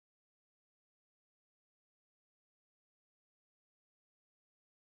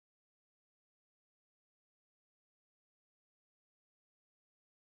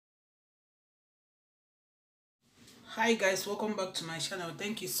Hi guys, welcome back to my channel.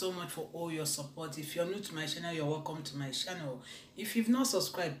 Thank you so much for all your support. If you're new to my channel, you're welcome to my channel. If you've not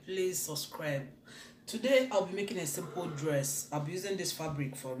subscribed, please subscribe. Today I'll be making a simple dress. I'll be using this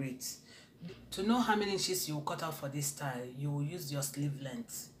fabric for it. To know how many inches you will cut out for this style, you will use your sleeve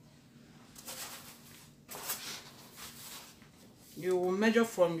length. You will measure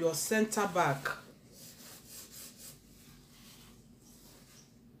from your center back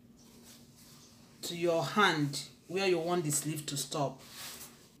to your hand where you want the sleeve to stop,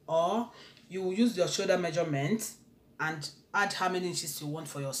 or you will use your shoulder measurement and add how many inches you want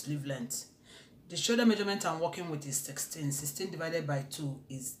for your sleeve length. The shoulder measurement I'm working with is 16. 16 divided by 2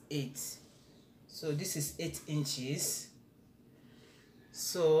 is 8. So this is 8 inches.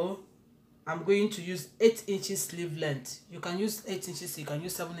 So I'm going to use 8 inches sleeve length. You can use 8 inches, you can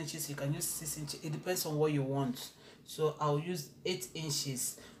use 7 inches, you can use 6 inches. It depends on what you want. So I'll use 8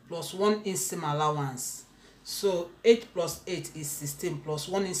 inches plus 1 inch seam allowance. So 8 plus 8 is 16 plus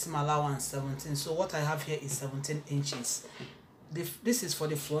 1 inch seam allowance 17. So what I have here is 17 inches. This is for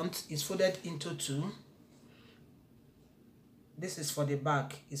the front, it's folded into 2. This is for the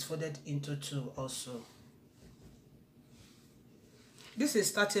back, it's folded into 2 also. This is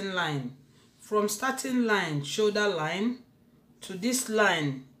starting line. From starting line, shoulder line, to this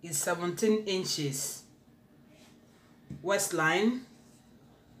line is 17 inches. Waistline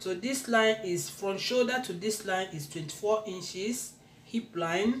to this line is, from shoulder to this line is 24 inches. Hip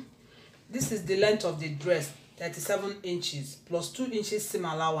line, this is the length of the dress, 37 inches plus 2 inches seam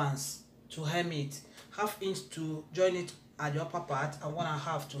allowance to hem it, ½ inch to join it at the upper part and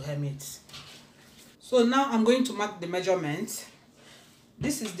 1.5 to hem it. So now I'm going to mark the measurement.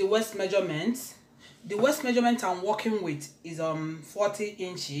 This is the waist measurement. The waist measurement I'm working with is 40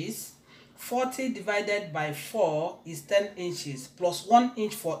 inches. 40 divided by 4 is 10 inches plus 1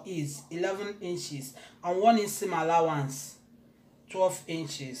 inch for ease, 11 inches, and 1 inch seam allowance, 12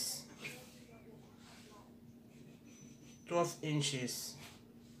 inches. 12 inches.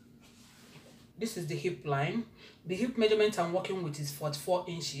 This is the hip line. The hip measurement I'm working with is 44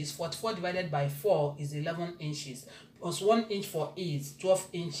 inches. 44 divided by 4 is 11 inches plus 1 inch for ease, 12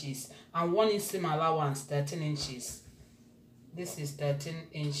 inches, and 1 inch seam allowance, 13 inches. This is 13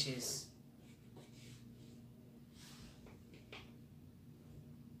 inches.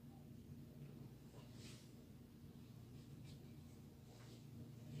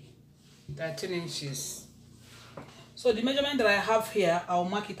 So the measurement that I have here, I'll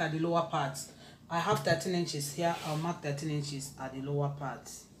mark it at the lower part. I have 13 inches here, I'll mark 13 inches at the lower part.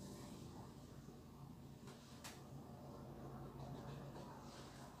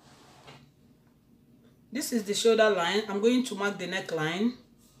 This is the shoulder line. I'm going to mark the neckline.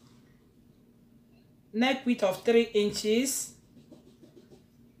 Neck width of 3 inches.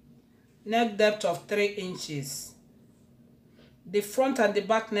 Neck depth of 3 inches. The front and the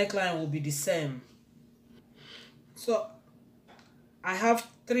back neckline will be the same. So I have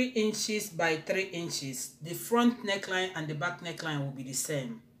 3 inches by 3 inches. The front neckline and the back neckline will be the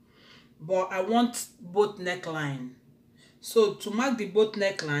same. But I want both neckline. So to mark the both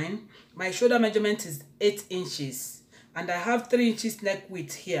neckline, my shoulder measurement is 8 inches. And I have 3 inches neck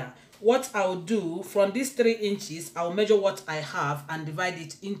width here. What I'll do, from these 3 inches, I'll measure what I have and divide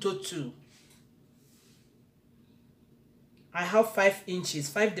it into 2. I have 5 inches.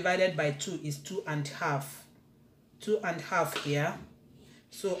 5 divided by 2 is 2.5. 2.5 here.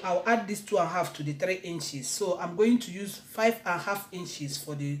 So I'll add this 2.5 to the 3 inches. So I'm going to use 5.5 inches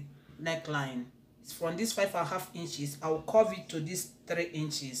for the neckline. From this 5.5 inches, I'll curve it to this 3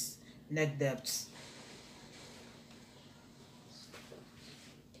 inches neck depth.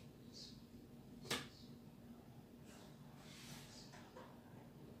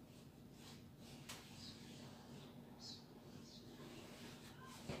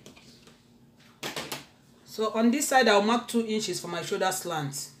 So on this side, I'll mark 2 inches for my shoulder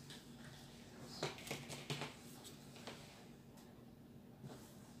slant.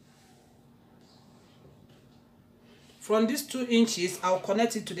 From these 2 inches, I'll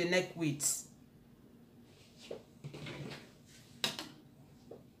connect it to the neck width.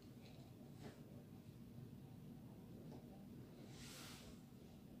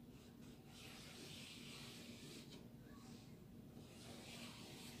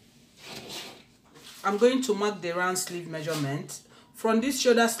 I'm going to mark the round sleeve measurement. From this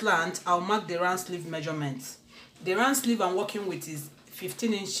shoulder slant, I'll mark the round sleeve measurement. The round sleeve I'm working with is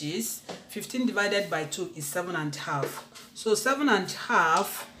 15 inches. 15 divided by 2 is 7.5. So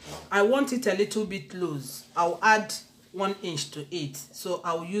 7.5, I want it a little bit loose. I'll add 1 inch to it. So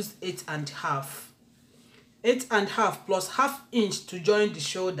I'll use 8.5. 8.5 plus ½ inch to join the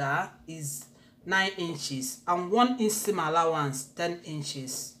shoulder is 9 inches, and 1 inch seam allowance 10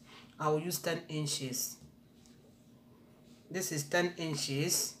 inches. I will use 10 inches. This is 10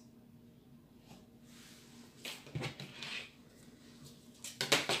 inches.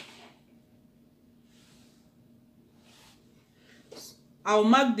 I'll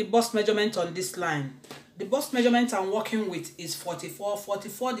mark the bust measurement on this line. The bust measurement I'm working with is 44.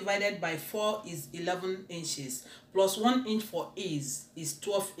 44 divided by 4 is 11 inches. Plus 1 inch for ease is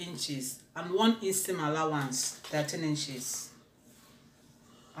 12 inches. And 1 inch seam allowance, 13 inches.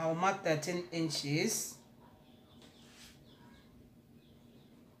 I'll mark 13 inches.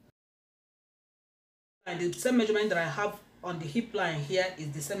 And the same measurement that I have on the hip line here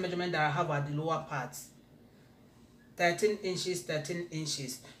is the same measurement that I have at the lower part. 13 inches, 13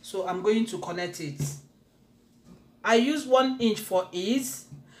 inches. So I'm going to connect it. I use 1 inch for ease,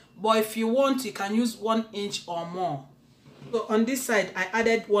 but if you want, you can use 1 inch or more. So on this side, I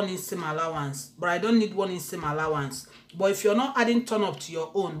added 1 inch seam allowance, but I don't need 1 inch seam allowance. But if you're not adding turn up to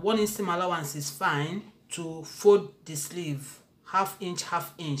your own, 1 inch seam allowance is fine to fold the sleeve, half inch,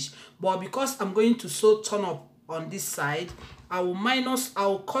 half inch. But because I'm going to sew turn up on this side, I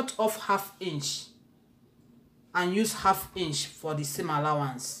will cut off half inch and use half inch for the seam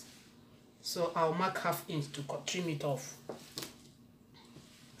allowance. So I'll mark half inch to trim it off.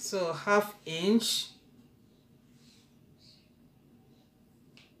 So half inch,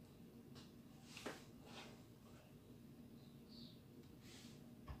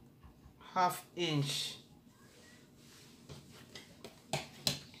 half inch.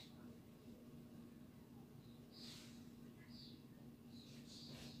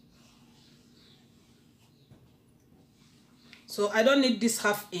 So I don't need this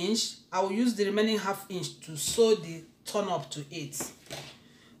half inch. I will use the remaining half inch to sew the turn up to it.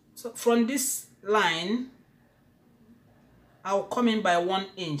 So from this line, I'll come in by 1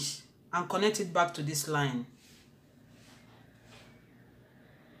 inch and connect it back to this line.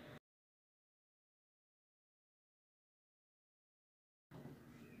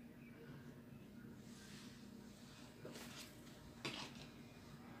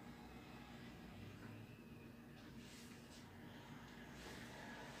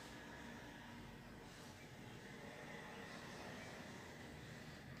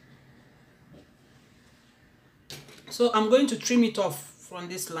 So I'm going to trim it off from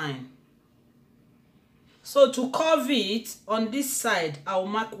this line. So to curve it on this side, I'll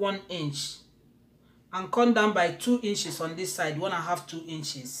mark 1 inch and come down by 2 inches on this side, 1.5 2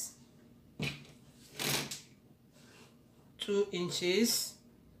 inches. 2 inches,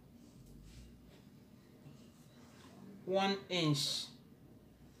 1 inch.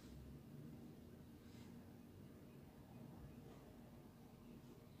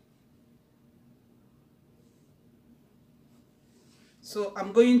 So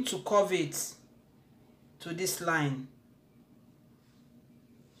I'm going to curve it to this line.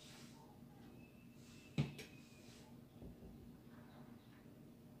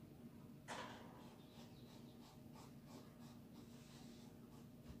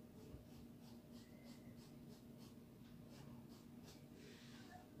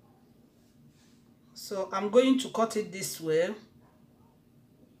 So I'm going to cut it this way.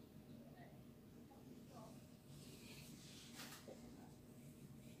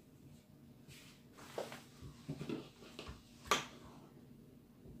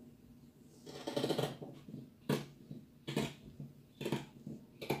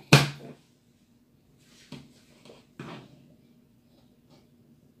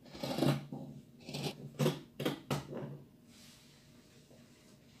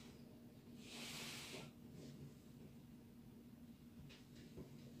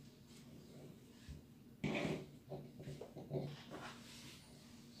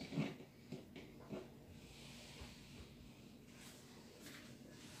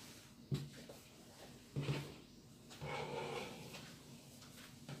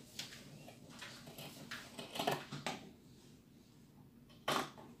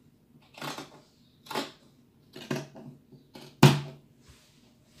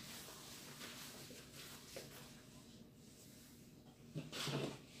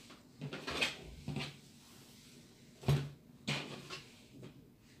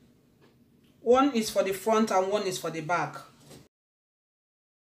 One is for the front and one is for the back.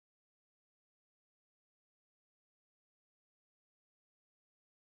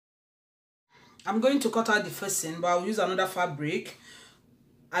 I'm going to cut out the facing, but I'll use another fabric.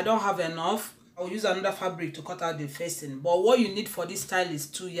 I don't have enough. I'll use another fabric to cut out the facing. But what you need for this style is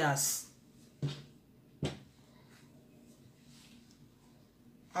 2 yards.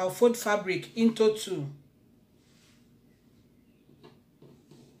 I'll fold fabric into 2.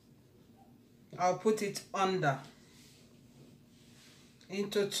 I'll put it under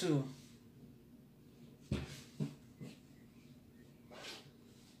into 2.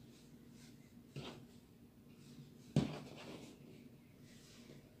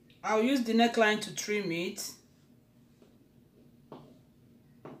 I'll use the neckline to trim it.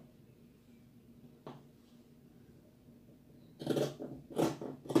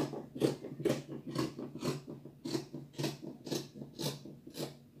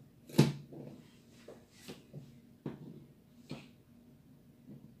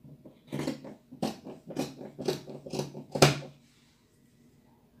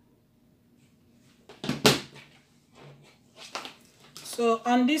 So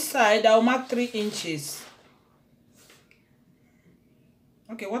on this side, I'll mark 3 inches.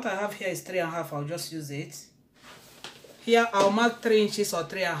 Okay, what I have here is 3.5. I'll just use it. Here, I'll mark 3 inches or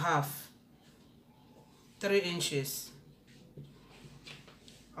 3.5. 3 inches.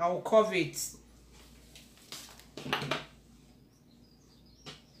 I'll curve it.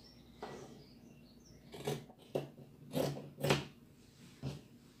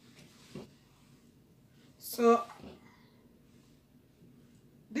 So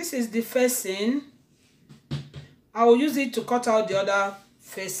this is the facing. I will use it to cut out the other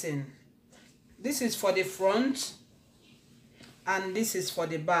facing. This is for the front and this is for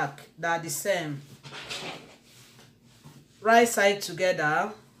the back. They are the same. Right side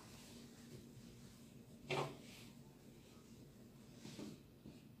together.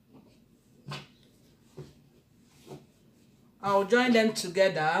 I'll join them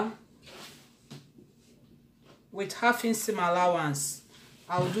together with 1/2 inch seam allowance.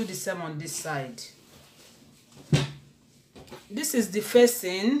 I'll do the same on this side. This is the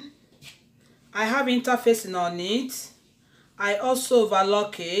facing. I have interfacing on it. I also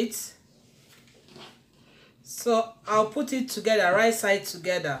overlock it. So I'll put it together, right side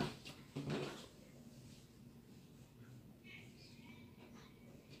together.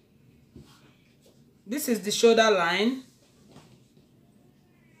 This is the shoulder line.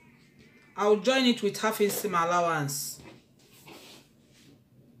 I'll join it with 1/2 inch seam allowance.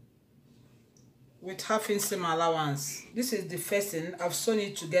 With 1/2 inch seam allowance. This is the facing. I've sewn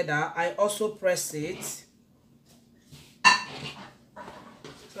it together. I also press it.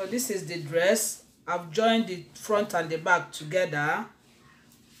 So this is the dress. I've joined the front and the back together.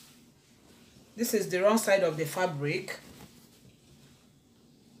 This is the wrong side of the fabric.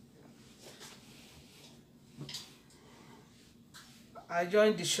 I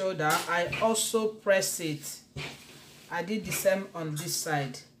joined the shoulder. I also press it. I did the same on this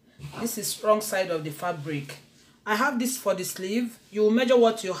side. This is wrong side of the fabric. I have this for the sleeve. You will measure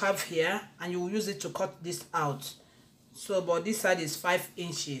what you have here and you will use it to cut this out. So, but this side is 5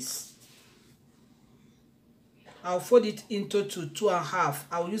 inches. I'll fold it into 2.5.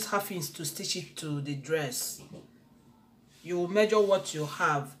 I'll use 1/2 inch to stitch it to the dress. You will measure what you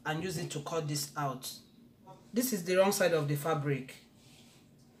have and use it to cut this out. This is the wrong side of the fabric.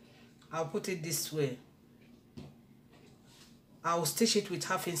 I'll put it this way. I'll stitch it with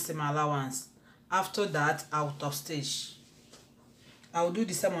 1/2 inch seam allowance. After that, I'll top stitch. I'll do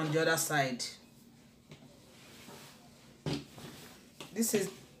the same on the other side. This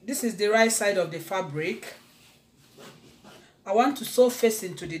is the right side of the fabric. I want to sew face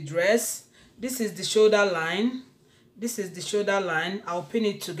into the dress. This is the shoulder line. This is the shoulder line. I'll pin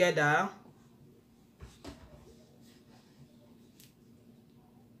it together.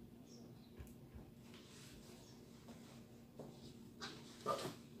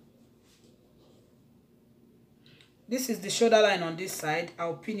 This is the shoulder line on this side.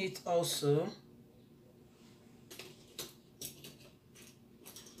 I'll pin it also.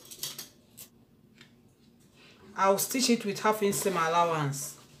 I'll stitch it with 1/2 inch seam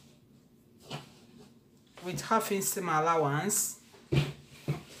allowance. With 1/2 inch seam allowance.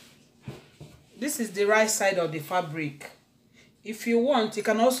 This is the right side of the fabric. If you want, you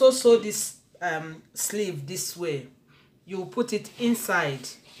can also sew this sleeve this way. You put it inside.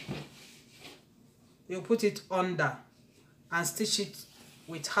 You put it under and stitch it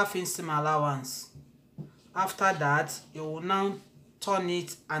with 1/2 inch seam allowance. After that, you will now turn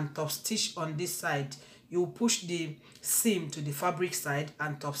it and top stitch on this side. You push the seam to the fabric side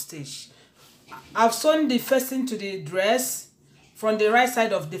and top stitch. I've sewn the facing to the dress from the right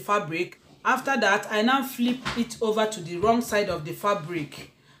side of the fabric. After that, I now flip it over to the wrong side of the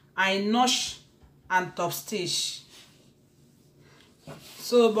fabric. I notch and top stitch.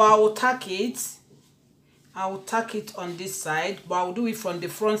 So, but I will tack it. I will tack it on this side, but I will do it from the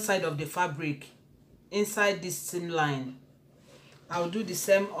front side of the fabric, inside this seam line. I will do the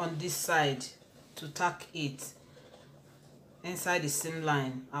same on this side to tack it. inside the seam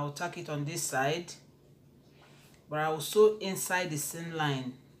line. I will tack it on this side, but I will sew inside the seam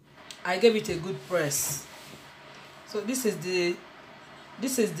line. I gave it a good press. So this is the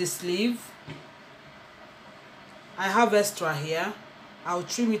sleeve. I have extra here. I'll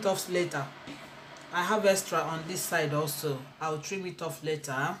trim it off later. I have extra on this side also. I'll trim it off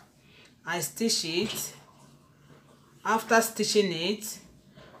later. I stitch it. After stitching it,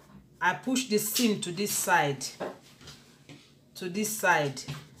 I push the seam to this side,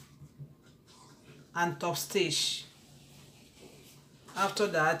 and top stitch. After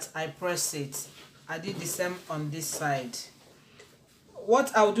that, I press it. I did the same on this side.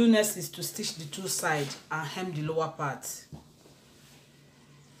 What I'll do next is to stitch the two sides and hem the lower part.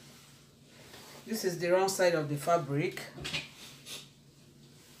 This is the wrong side of the fabric.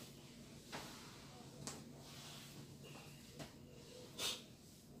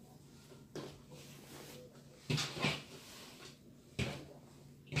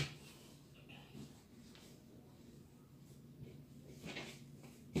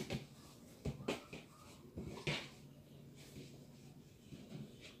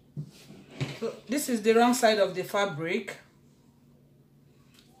 So this is the wrong side of the fabric.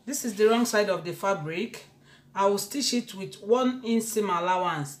 This is the wrong side of the fabric. I will stitch it with 1 inch seam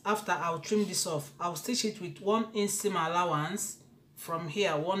allowance. After I'll trim this off, I'll stitch it with 1 inch seam allowance from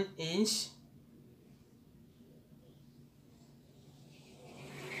here, 1 inch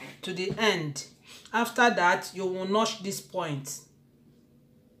to the end. After that, you will notch this point.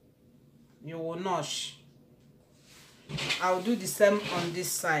 You will notch. I'll do the same on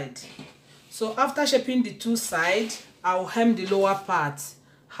this side. So after shaping the two sides, I'll hem the lower part,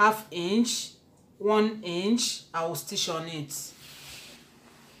 1/2 inch, 1 inch. I will stitch on it.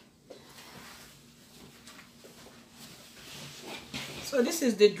 So this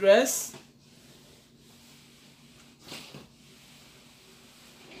is the dress.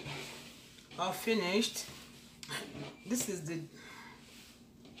 All finished. This is the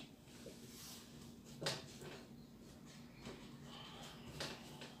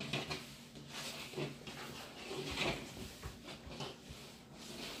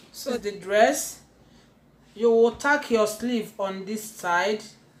So the dress, you will tack your sleeve on this side.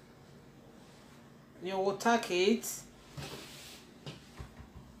 You will tack it.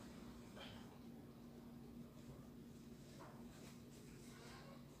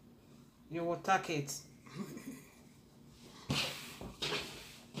 You will tack it.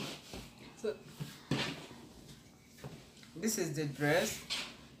 So this is the dress.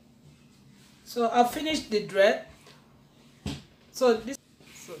 So I've finished the dress. So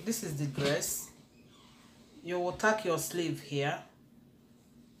this is the dress. You will tack your sleeve here,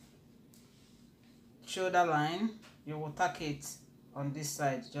 shoulder line. You will tack it on this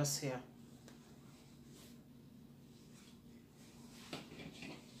side, just here.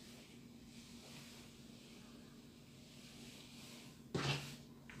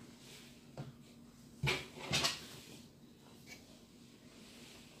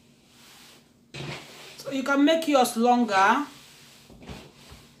 So you can make yours longer.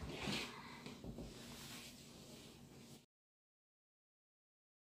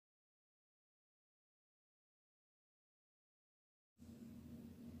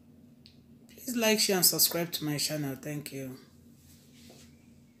 Please like, share and subscribe to my channel. Thank you.